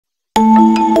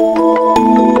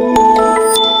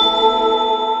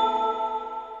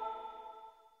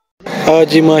हाँ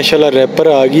जी माशाल्लाह रैपर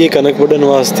आ गई है कनक वड्ढन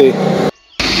वास्ते।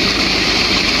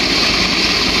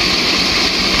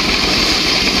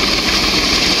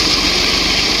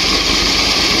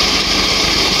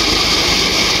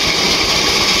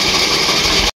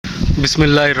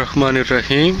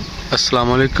 बिस्मिल्लाहिर्रहमानिर्रहीम, अस्सलाम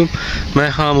वालेकुम। मैं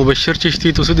हाँ मुबशर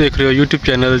चिश्ती, तुम देख रहे हो YouTube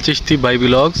channel Chishti by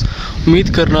vlogs.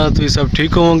 उम्मीद करना तुम सब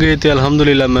ठीक होवोगे तो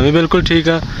अल्हम्दुलिल्लाह मैं भी बिल्कुल ठीक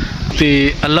हाँ। तो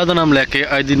अल्लाह का नाम लैके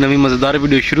अज की नवी मज़ेदार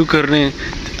वीडियो शुरू कर रहे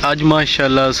हैं। अज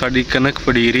माशाल्लाह साड़ी कनक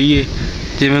पड़ी रही है।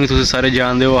 जिवें तुम सारे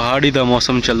जानते हो हाड़ी का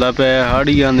मौसम चलता पाया।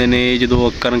 हाड़ी आते ने जो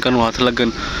कनक नूं हथ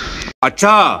लगन।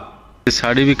 अच्छा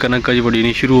साड़ी भी कनक अज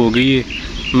बड़ीनी शुरू हो गई है।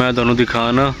 मैं तुहानूं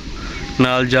दिखाना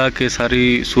नाल जाके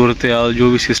सारी सूरत हाल जो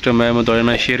भी सिस्टम है मैं तुहाडे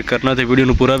नाल शेयर करना। तो वीडियो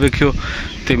नूं पूरा वेखियो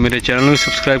तो मेरे चैनल में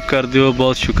सब्सक्राइब कर दियो।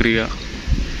 बहुत शुक्रिया।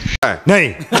 नहीं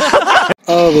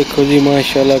आ देखो जी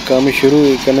माशाल्लाह काम शुरू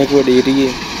है, कनक वढ़ी रही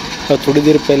है। थोड़ी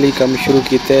देर पहले ही काम शुरू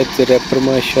किया है तो रैपर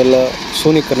माशाल्लाह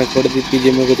सोहनी कनक वढ़ दी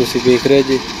जिवें कि तुसीं देख रहे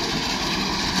जी।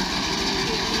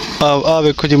 आ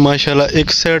वेखो जी माशाल्लाह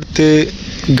एक साइड ते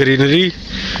ग्रीनरी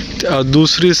और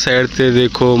दूसरी साइड ते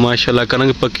देखो माशाल्लाह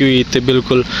कनक पकी हुई ते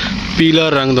बिल्कुल पीला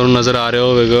रंग तुहानूं नज़र आ रहा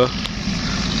होगा।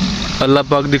 अल्लाह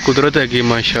पाक दी कुदरत है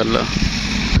माशाल्लाह।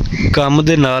 काम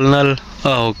दे नाल नाल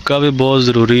हुक्का भी बहुत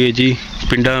ज़रूरी है जी।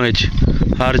 पिंडां विच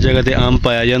हर जगह ते आम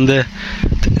पाया जाता है।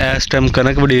 तो इस टाइम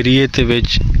कनक वडेरी है तो विच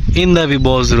इनका भी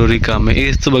बहुत ज़रूरी काम है।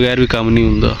 इस तो बगैर भी काम नहीं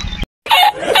हुंदा।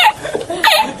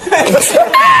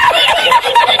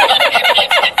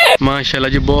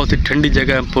 माशाल्लाह जी बहुत ही ठंडी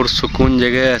जगह है, पुरसकून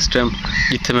जगह है। इस टाइम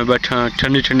जिथे मैं बैठा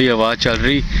ठंडी ठंडी हवा चल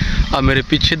रही। अब मेरे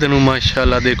पीछे तनू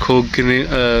माशाल्लाह देखो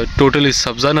टोटली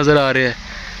सब्ज़ा नज़र आ रहा है।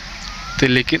 तो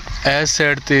लेकिन इस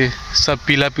साइड ते सब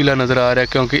पीला पीला नज़र आ रहा है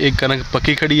क्योंकि एक कनक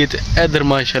पक्की खड़ी है। तो इधर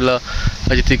माशाल्लाह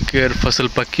अजे तक फसल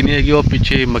पक्की नहीं हैगी। और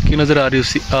पीछे मक्की नज़र आ रही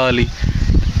उसी आली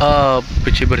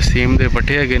पिछे बरसीम दे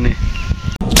वटे है ने।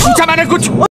 मैंने कुछ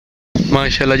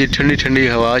माशाल्लाह जी ठंडी ठंडी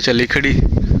हवा चली खड़ी।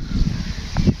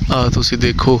 तुसी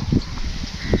देखो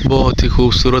बहुत ही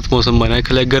खूबसूरत मौसम बना है।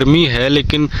 खैर गर्मी है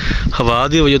लेकिन हवा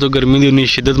की वजह तो गर्मी की उतनी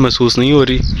शिद्दत महसूस नहीं हो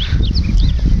रही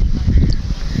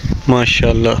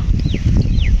माशाल्लाह।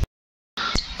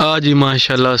 जी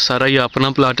माशाल्लाह सारा ही अपना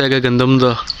प्लाट है गंदम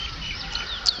का।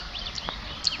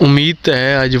 उम्मीद तो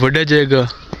है अज वढ़िया जाएगा।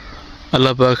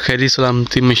 अल्लाह पाक खैरी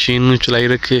सलामती मशीन में चलाई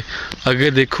रखे।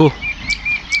 अगे देखो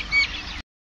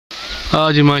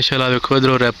जी माशाल्लाह देखो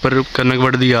इधरों रैपर कनक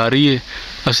वढ़दी आ रही है।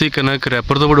 असी कनक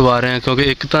रैपर तो वढ़वा रहे हैं क्योंकि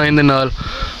एक तो इहदे नाल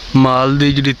माल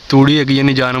की जी तूड़ी है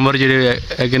यानी जानवर जोड़े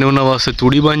है उन्होंने वास्ते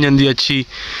तूड़ी बन जाती अच्छी।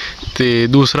 तो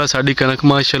दूसरा साड़ी कनक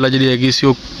माशाल्लाह जी हैगी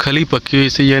सी खली पक्की हुई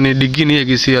सी यानी डिग्गी नहीं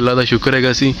हैगी सी। अल्लाह का शुक्र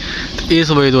हैगा सी। तो इस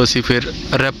वजह तो असी फिर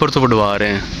रैपर तो वढ़वा रहे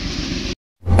हैं।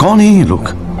 कौन है ये लोग,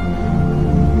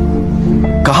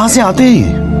 कहाँ से आते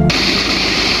हैं?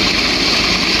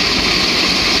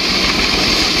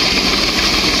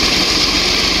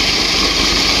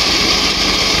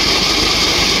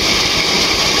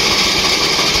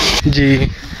 जी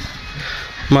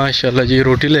माशाल्लाह जी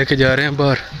रोटी लेके जा रहे हैं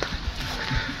बाहर।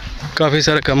 काफ़ी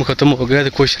सारा काम ख़त्म हो गया तो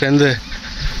कुछ रहिंदा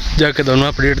जाके दोनों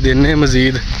अपडेट देने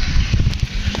मज़ीद।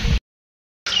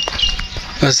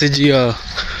 असी जी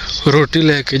रोटी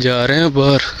लेके जा रहे हैं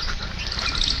बाहर।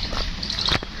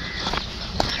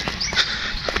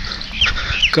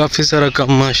 काफ़ी सारा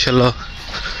काम माशाल्लाह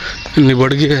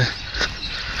निबड़ गया है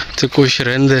तो कुछ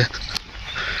रहिंदा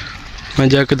मैं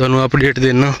जाके दोनों अपडेट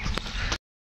देना।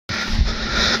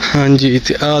 हाँ जी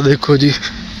तो देखो जी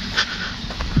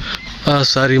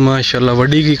सारी माशाल्लाह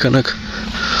वड्डी की कनक।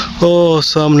 ओ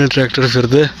सामने ट्रैक्टर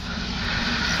फिरदे।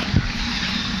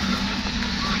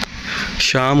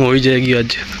 शाम हो ही जाएगी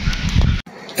अज।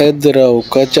 इधर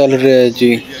हुक्का चल रहा है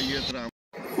जी।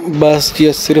 बस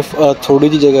जी सिर्फ थोड़ी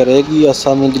जी जगह रहेगी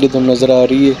सामने जी तो नज़र आ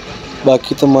रही है।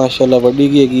 बाकी तो माशाल्लाह वड्डी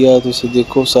की हैगी। तुसी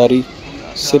देखो सारी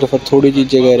सिर्फ थोड़ी जी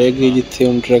जगह रहेगी जिथे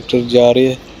हम ट्रैक्टर जा रहे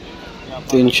हैं।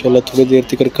 तो इंशाल्लाह थोड़ी देर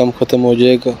तक काम ख़त्म हो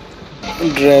जाएगा।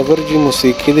 ड्राइवर जी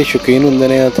मौसीकी के शौकीन होंदे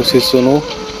ने। तुसीं सुनो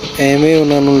एवें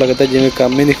उन्होंने लगता जिवें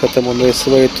काम ही नहीं खत्म होंदा। इस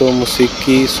वजह तो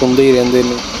मौसीकी सुनते ही रहंदे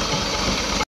ने।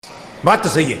 बात तो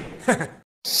सही है।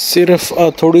 सिर्फ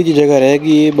थोड़ी जी जगह रह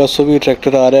गई बस वो भी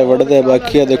ट्रैक्टर आ रहा है वढ़दा है।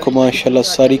 बाकी देखो माशाल्लाह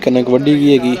सारी कनक वड्डी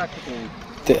गई हैगी।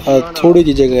 तो थोड़ी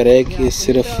जी जगह रह गई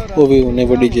सिर्फ वो भी उन्हें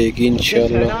वड्डी जाएगी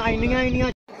इंशाल्लाह।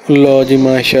 लो जी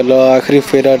माशाल्लाह आखिरी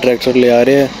फेरा ट्रैक्टर ले आ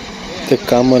रहे हैं तो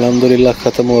काम अल्हम्दुलिल्लाह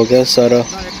ख़त्म हो गया सारा।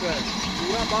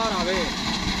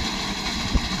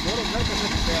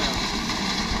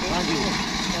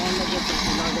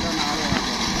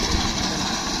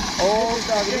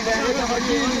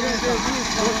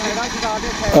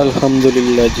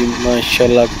 अल्हम्दुलिल्लाह जी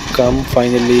माशाल्लाह काम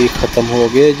फाइनली ख़त्म हो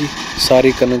गया जी।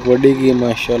 सारी कनक वड्डी गई है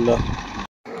माशाल्लाह।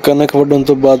 कनक वड्डन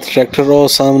तो बाद ट्रैक्टर और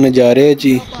सामने जा रहे हैं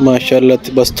जी माशाल्लाह।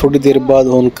 तो बस थोड़ी देर बाद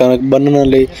हुन कनक बनने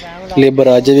ले लेबर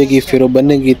आ जाएगी फिर वो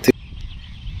बनेगी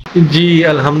जी।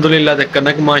 अल्हम्दुलिल्लाह ते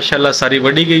कनक माशाल्लाह सारी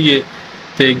वड्डी गई है।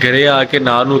 तो घरे आके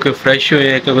नहा नू के फ्रैश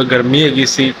होए क्योंकि गर्मी हैगी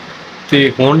सी। तो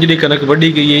हुण जिहड़ी कनक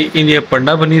वड्डी गई है इहदियां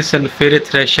पंडां बनी सन फिर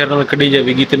थ्रैशर नाल कड्ढी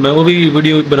जाएगी। तो मैं वो भी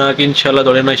वीडियो बना के इंशाल्लाह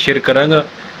तुहाडे नाल शेयर करांगा।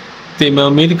 तो मैं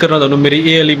उम्मीद करना तुहानूं मेरी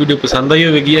ये वाली वीडियो पसंद आई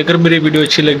होगी। अगर मेरी वीडियो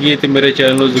अच्छी लगी है तो मेरे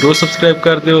चैनल को जरूर सबसक्राइब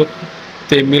कर दिओ।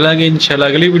 तो मिलांगे इंशाल्लाह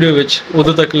अगली वीडियो विच।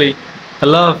 उदों तक लई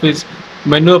अल्लाह हाफिज़।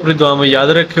 मैनूं अपनी दुआ में याद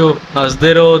रखियो।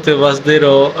 हसदे रहो तो वसदे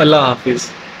रहो। अल्लाह हाफिज़।